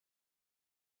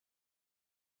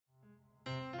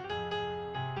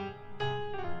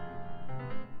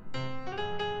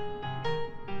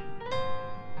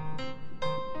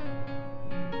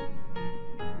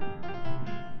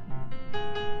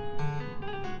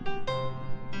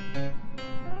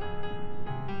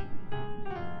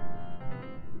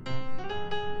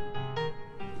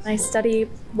I study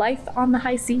life on the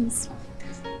high seas.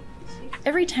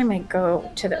 Every time I go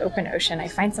to the open ocean, I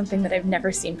find something that I've never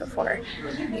seen before.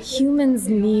 Humans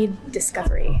need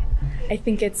discovery. I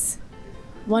think it's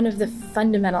one of the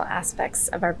fundamental aspects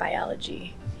of our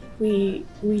biology. We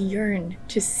yearn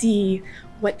to see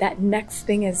what that next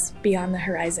thing is beyond the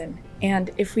horizon.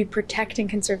 And if we protect and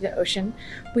conserve the ocean,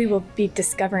 we will be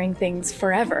discovering things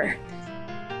forever.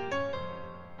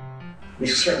 We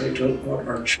certainly don't want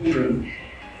our children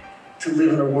to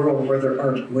live in a world where there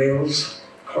aren't whales,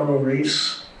 coral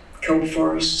reefs, kelp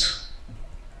forests.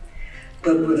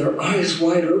 But with our eyes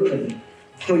wide open,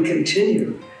 we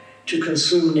continue to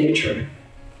consume nature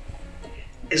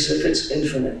as if it's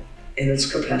infinite in its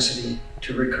capacity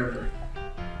to recover.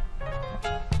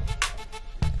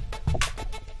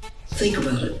 Think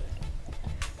about it.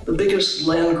 The biggest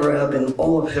land grab in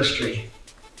all of history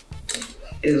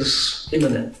is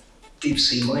imminent.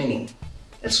 Deep-sea mining.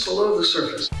 It's below the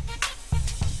surface.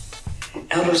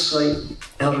 Out of sight,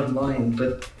 out of mind,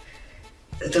 but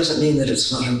that doesn't mean that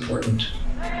it's not important.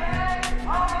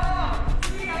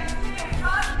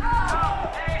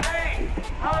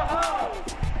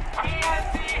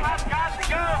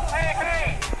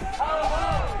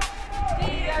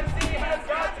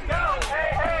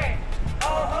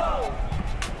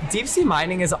 Deep-sea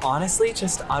mining is honestly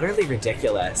just utterly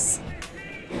ridiculous.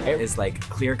 It is like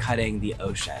clear-cutting the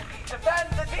ocean. Defend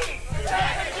the deep!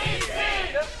 Defend the deep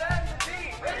sea! Defend the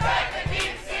deep! Protect the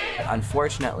deep sea!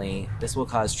 Unfortunately, this will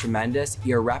cause tremendous,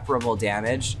 irreparable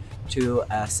damage to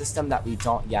a system that we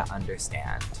don't yet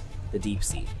understand, the deep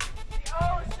sea. The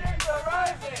oceans are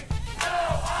rising! So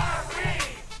are we!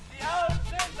 The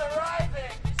oceans are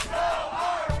rising! So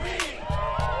are we!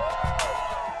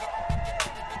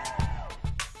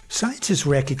 Scientists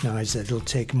recognize that it'll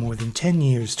take more than 10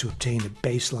 years to obtain a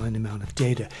baseline amount of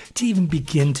data to even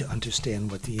begin to understand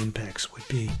what the impacts would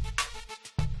be.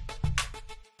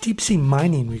 Deep-sea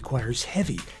mining requires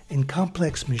heavy and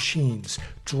complex machines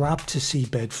dropped to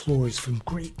seabed floors from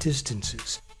great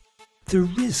distances. The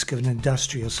risk of an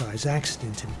industrial-sized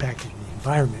accident impacting the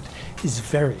environment is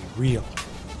very real.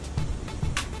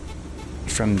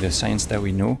 From the science that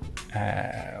we know,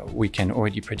 we can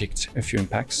already predict a few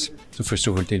impacts. So first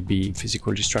of all, there'll be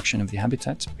physical destruction of the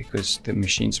habitat because the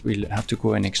machines will have to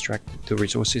go and extract the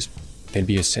resources. There'll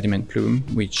be a sediment plume,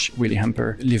 which will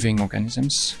hamper living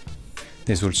organisms.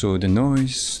 There's also the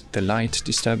noise, the light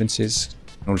disturbances.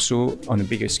 Also, on a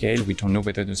bigger scale, we don't know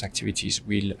whether those activities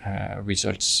will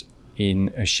result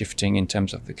in a shifting in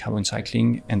terms of the carbon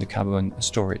cycling and the carbon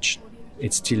storage.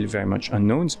 It's still very much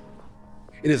unknown.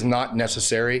 It is not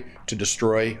necessary to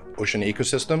destroy ocean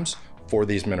ecosystems for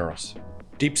these minerals.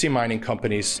 Deep-sea mining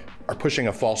companies are pushing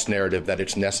a false narrative that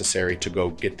it's necessary to go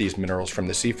get these minerals from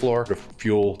the seafloor to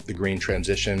fuel the green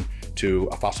transition to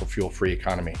a fossil fuel-free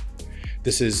economy.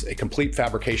 This is a complete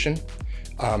fabrication.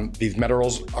 These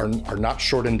minerals are not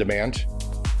short in demand.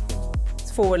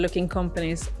 Forward-looking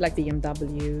companies like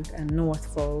BMW and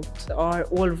Northvolt are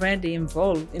already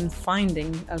involved in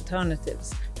finding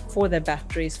alternatives for their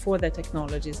batteries, for their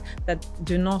technologies that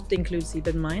do not include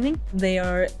seabed mining. They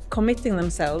are committing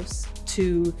themselves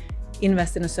to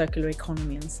invest in a circular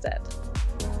economy instead.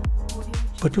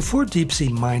 But before deep-sea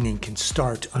mining can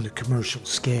start on a commercial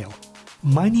scale,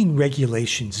 mining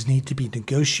regulations need to be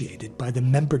negotiated by the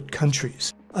member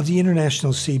countries of the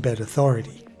International Seabed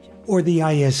Authority, or the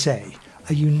ISA,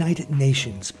 a United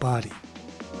Nations body.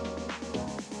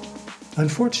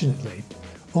 Unfortunately,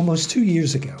 almost 2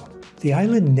 years ago, the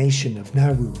island nation of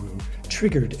Nauru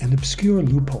triggered an obscure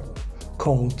loophole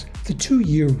called the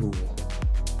 2-year rule.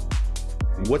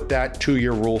 What that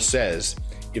 2-year rule says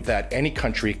is that any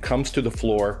country comes to the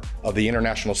floor of the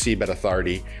International Seabed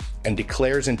Authority and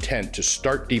declares intent to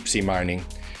start deep-sea mining,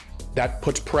 that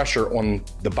puts pressure on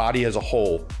the body as a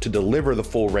whole to deliver the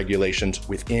full regulations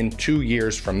within 2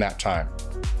 years from that time.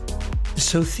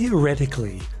 So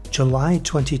theoretically, July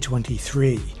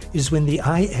 2023 is when the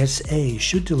ISA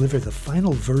should deliver the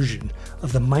final version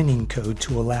of the mining code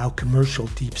to allow commercial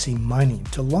deep-sea mining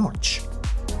to launch.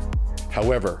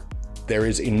 However, there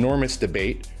is enormous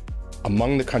debate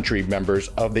among the country members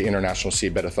of the International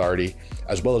Seabed Authority,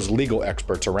 as well as legal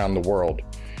experts around the world,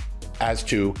 as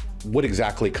to what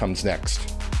exactly comes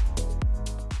next.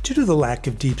 Due to the lack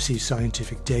of deep-sea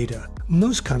scientific data,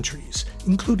 most countries,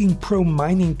 including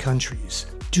pro-mining countries,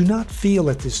 do not feel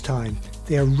at this time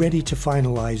they are ready to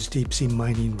finalize deep-sea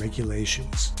mining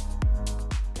regulations.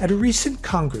 At a recent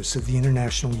Congress of the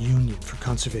International Union for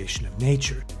Conservation of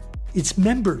Nature, its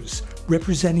members,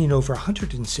 representing over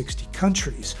 160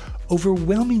 countries,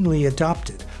 overwhelmingly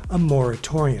adopted a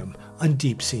moratorium on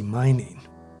deep-sea mining.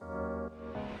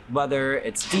 Whether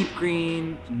it's Deep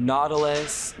Green,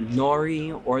 Nautilus,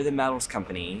 Nori, or the Metals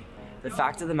Company, the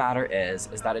fact of the matter is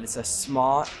that it's a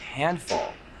small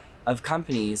handful of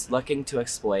companies looking to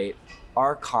exploit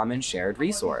our common shared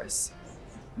resource.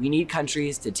 We need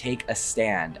countries to take a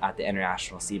stand at the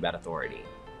International Seabed Authority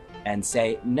and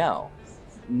say no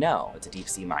to deep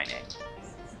sea mining.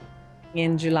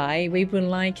 In July, we would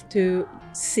like to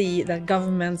see that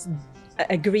governments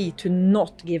agree to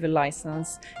not give a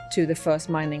license to the first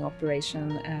mining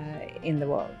operation in the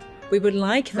world. We would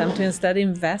like them to instead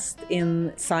invest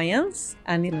in science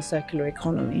and in a circular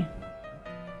economy.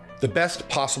 The best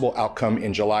possible outcome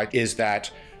in July is that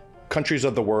countries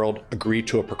of the world agree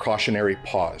to a precautionary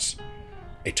pause,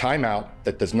 a timeout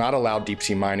that does not allow deep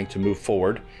sea mining to move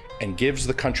forward and gives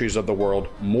the countries of the world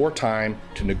more time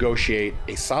to negotiate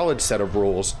a solid set of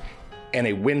rules and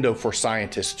a window for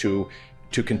scientists to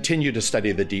continue to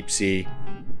study the deep sea